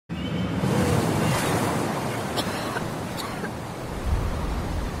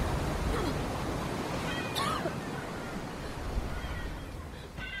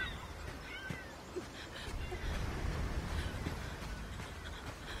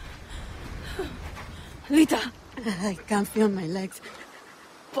Lita! I can't feel my legs.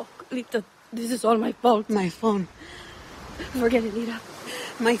 Fuck, Lita. This is all my fault. My phone. Forget it, Lita.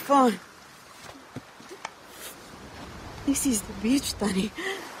 My phone. This is the beach, Danny.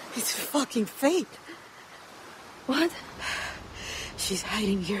 It's fucking fate. What? She's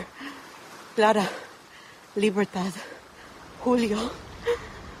hiding here. Clara, Libertad, Julio.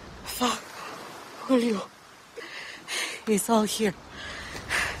 Fuck, Julio. It's all here.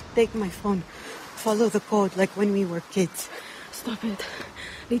 Take my phone. Follow the code like when we were kids. Stop it.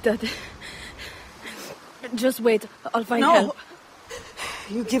 Lita, just wait. I'll find No. help.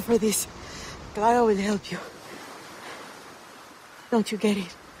 You give her this. Clara will help you. Don't you get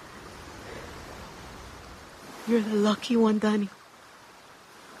it? You're the lucky one, Danny.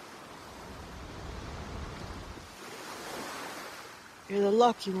 You're the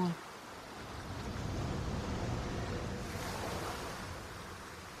lucky one.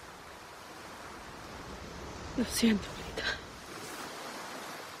 Lo siento, Lita.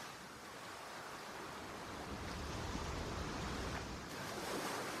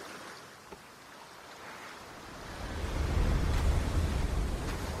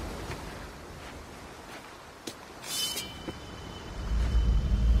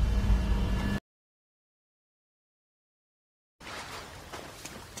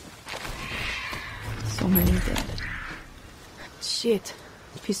 So many dead. Shit.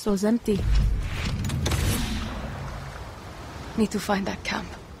 Pistol's empty. Need to find that camp.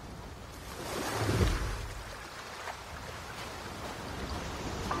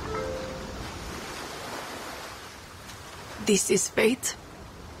 This is fate.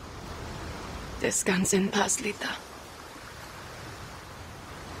 Descansa en paz, Lita.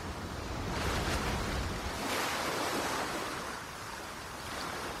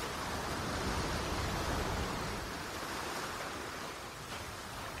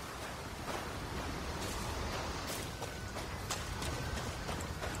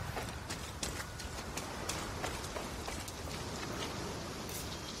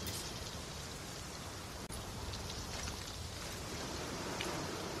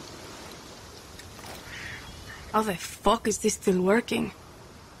 How the fuck is this still working?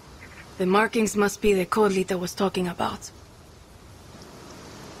 The markings must be the code Lita was talking about.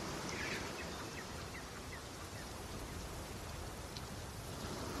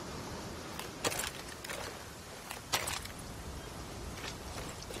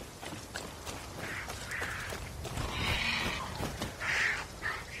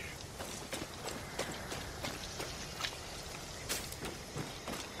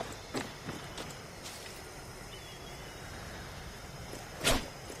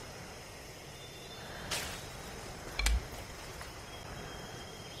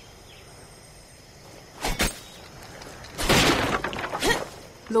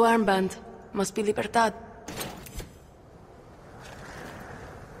 Blue armband. Must be Libertad.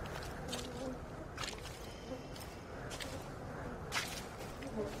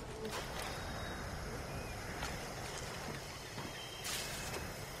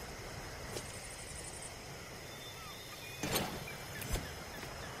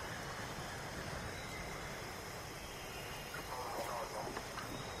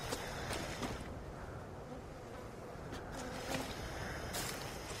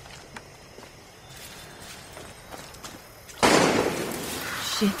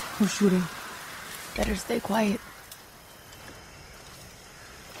 Shit, who's shooting? Better stay quiet.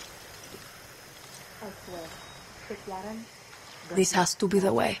 This has to be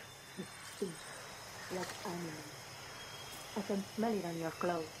the way. Like animals. I can smell it on your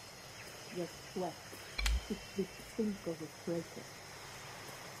clothes. Your sweat. It's the stink of a treasure.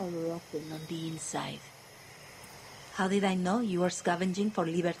 All rotten on the inside. How did I know you were scavenging for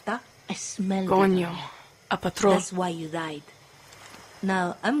Libertad? I smelled Coño, it. a patrol. That's why you died.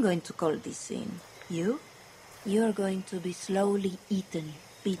 Now, I'm going to call this in. You? You're going to be slowly eaten,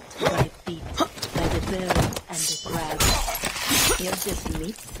 bit by bit, by the bird and the crab. You're just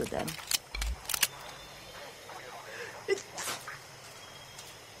meat to them.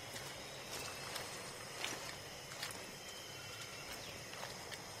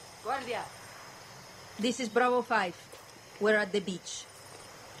 Guardia! This is Bravo 5. We're at the beach.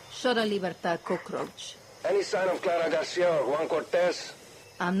 Shot a Libertad cockroach. Any sign of Clara Garcia or Juan Cortez?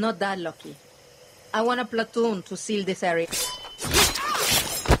 I'm not that lucky. I want a platoon to seal this area.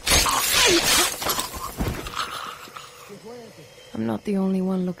 I'm not the only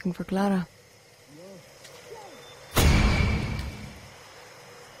one looking for Clara.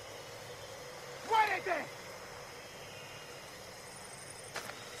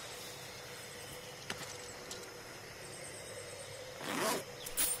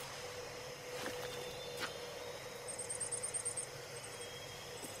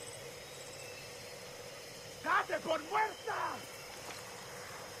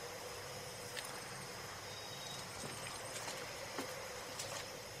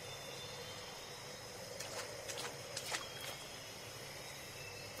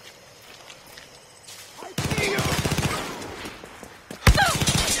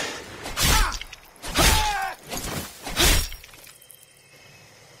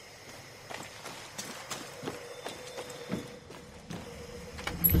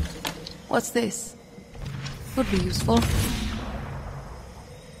 What's this? Would be useful.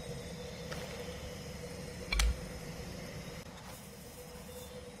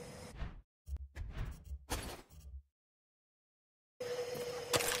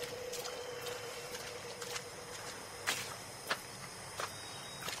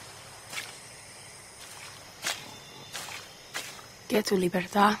 Get to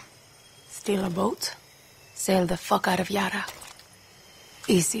Libertad, steal a boat, sail the fuck out of Yara.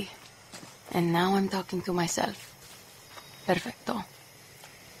 Easy. And now I'm talking to myself. Perfecto.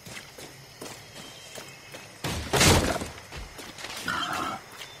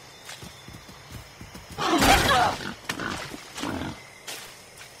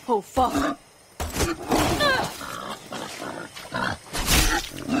 Oh, fuck.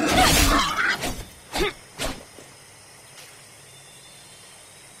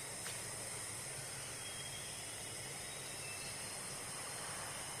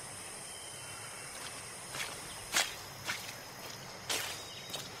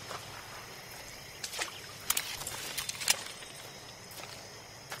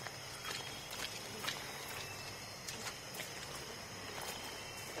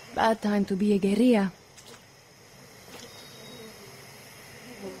 Bad time to be a guerrilla.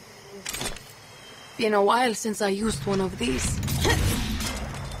 Been a while since I used one of these.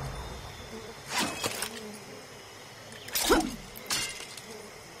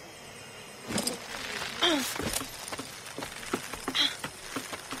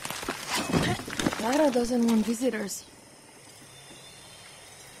 Clara doesn't want visitors.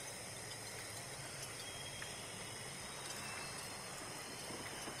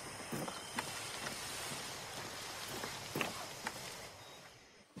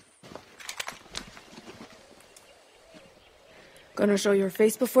 Gonna show your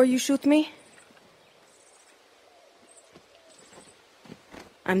face before you shoot me?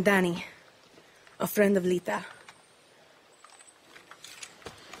 I'm Danny, a friend of Lita.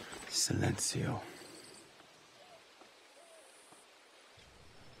 Silencio.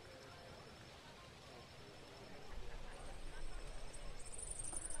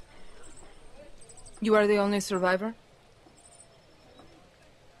 You are the only survivor?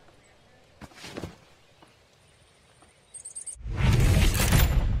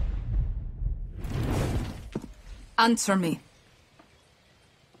 Answer me.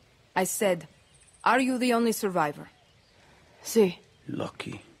 I said, are you the only survivor? Si.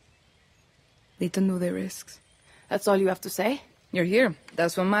 Lucky. Lita knew the risks. That's all you have to say? You're here.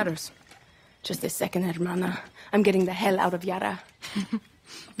 That's what matters. Just a second, hermana. I'm getting the hell out of Yara.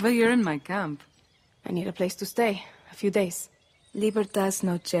 But you're in my camp. I need a place to stay. A few days. Libertad's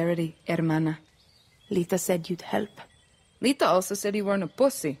no charity, hermana. Lita said you'd help. Lita also said you weren't a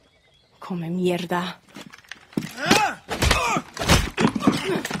pussy. Come mierda.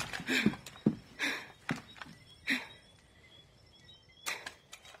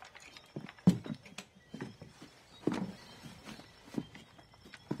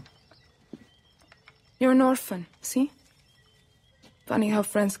 You're an orphan, see? Funny how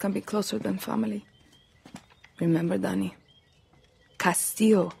friends can be closer than family. Remember, Danny,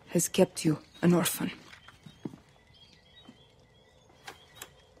 Castillo has kept you an orphan.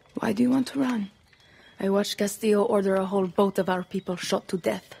 Why do you want to run? I watched Castillo order a whole boat of our people shot to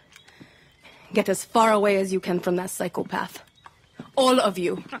death. Get as far away as you can from that psychopath. All of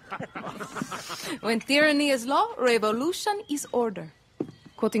you. When tyranny is law, revolution is order.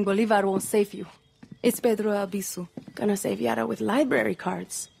 Quoting Bolivar won't save you. It's Pedro Albizu. Gonna save Yara with library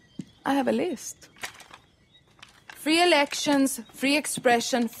cards. I have a list. Free elections, free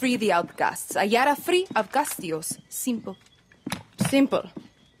expression, free the outcasts. A Yara free of Castillos. Simple. Simple.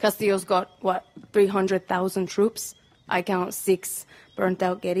 Castillo's got, what, 300,000 troops? I count 6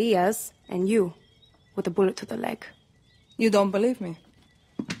 burnt-out guerrillas, and you, with a bullet to the leg. You don't believe me?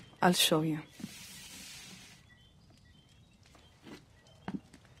 I'll show you.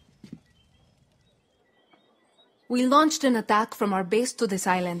 We launched an attack from our base to this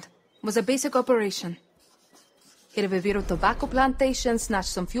island. It was a basic operation. Hit a viviro tobacco plantation, snatch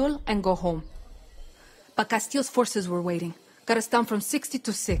some fuel, and go home. But Castillo's forces were waiting. Got us down from 60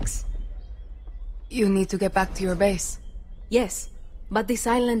 to 6. You need to get back to your base. Yes, but this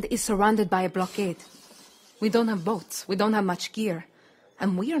island is surrounded by a blockade. We don't have boats, we don't have much gear.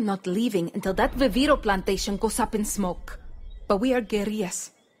 And we are not leaving until that Viviro plantation goes up in smoke. But we are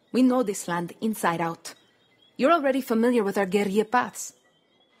guerrillas. We know this land inside out. You're already familiar with our guerrilla paths.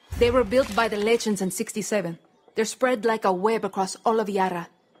 They were built by the legends in 67. They're spread like a web across all of Yara.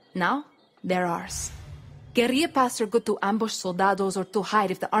 Now, they're ours. Guerrilla paths are good to ambush soldados or to hide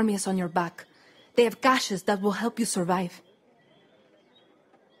if the army is on your back. They have caches that will help you survive.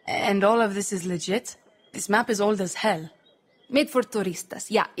 And all of this is legit? This map is old as hell. Made for turistas.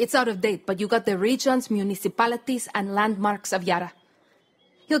 Yeah, it's out of date, but you got the regions, municipalities, and landmarks of Yara.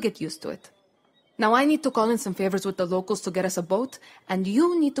 You'll get used to it. Now I need to call in some favors with the locals to get us a boat, and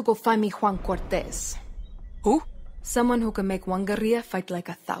you need to go find me Juan Cortez. Who? Someone who can make one guerrilla fight like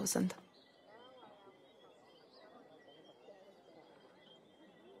 1,000.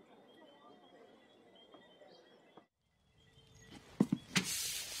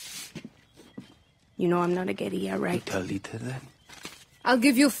 You know I'm not a guerrilla, right? Talita then? I'll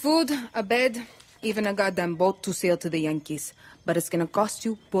give you food, a bed, even a goddamn boat to sail to the Yankees. But it's gonna cost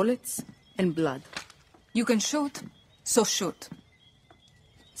you bullets and blood. You can shoot, so shoot.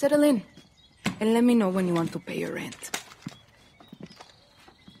 Settle in, and let me know when you want to pay your rent.